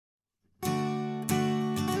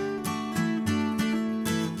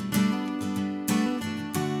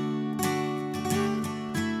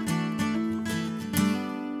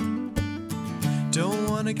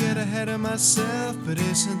wanna get ahead of myself, but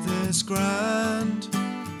isn't this grand?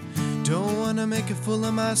 Don't wanna make a fool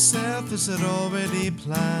of myself, is it already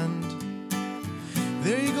planned?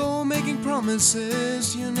 There you go, making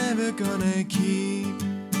promises you're never gonna keep.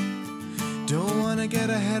 Don't wanna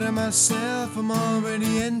get ahead of myself, I'm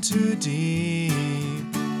already in too deep.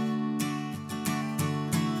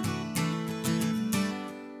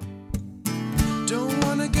 Don't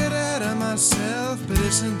wanna get ahead of myself, but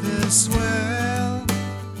isn't this swell?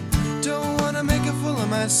 Don't wanna make a fool of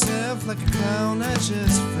myself like a clown I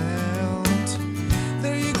just felt.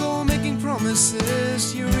 There you go, making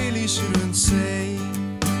promises you really shouldn't say.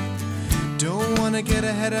 Don't wanna get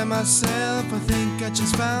ahead of myself, I think I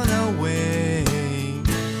just found a way.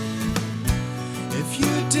 If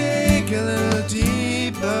you dig a little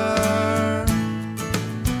deeper,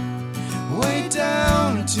 way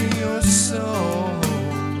down into your soul,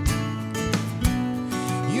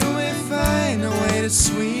 you may find a way to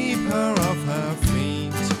sweep her off her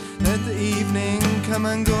feet. Let the evening come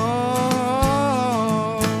and go.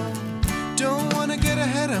 Don't wanna get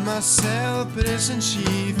ahead of myself, but isn't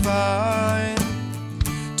she fine?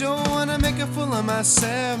 Don't wanna make a fool of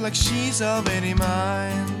myself like she's already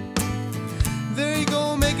mine. There you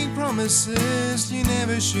go, making promises you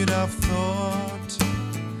never should have thought.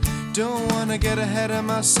 Don't wanna get ahead of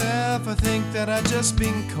myself, I think that I've just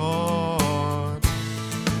been caught.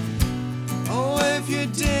 Oh, if you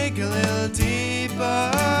dig a little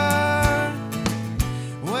deeper,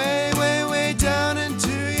 way, way, way down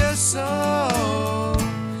into your soul,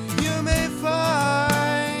 you may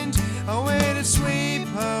find a way to sweep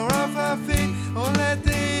her off her feet. Oh, let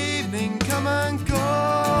the evening come and go.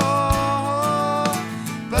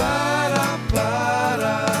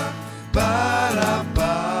 Ba-da-ba-da,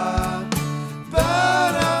 ba-da-ba,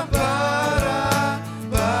 ba-da-ba-da,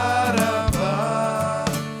 ba-da-ba,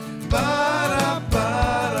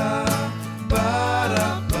 ba-da-ba-da,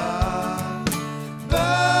 ba-da-ba,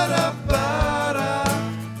 ba-da-ba-da,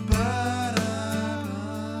 ba-da-ba.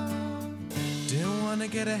 Didn't wanna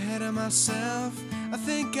get ahead of myself, I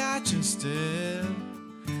think I just did.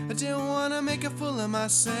 I didn't wanna make a fool of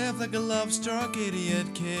myself like a love-struck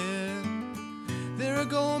idiot kid. There I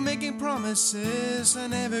go, making promises I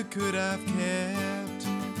never could have kept.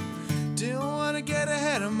 Didn't wanna get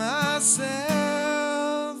ahead of myself,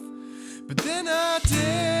 but then I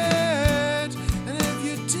did. And if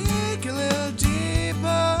you dig a little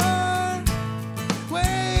deeper,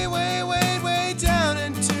 way, way, way, way down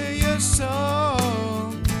into your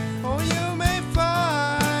soul, oh, you may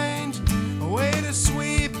find a way to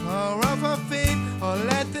sweep her off her feet. Or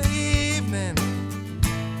let the evening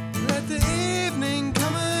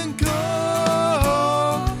come and go.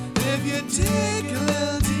 And if you dig a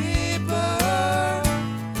little deeper,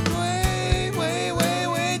 way, way, way,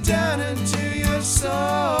 way down into your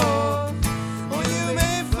soul, oh, you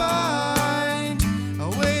may find a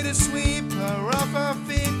way to sweep her off her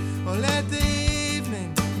feet. Or let the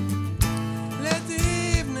evening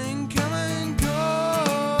come and go.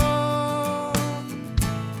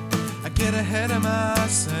 I get ahead of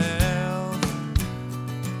myself,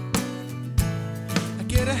 I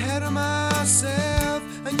get ahead of myself,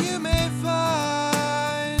 and you may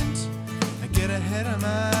find I get ahead of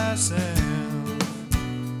myself.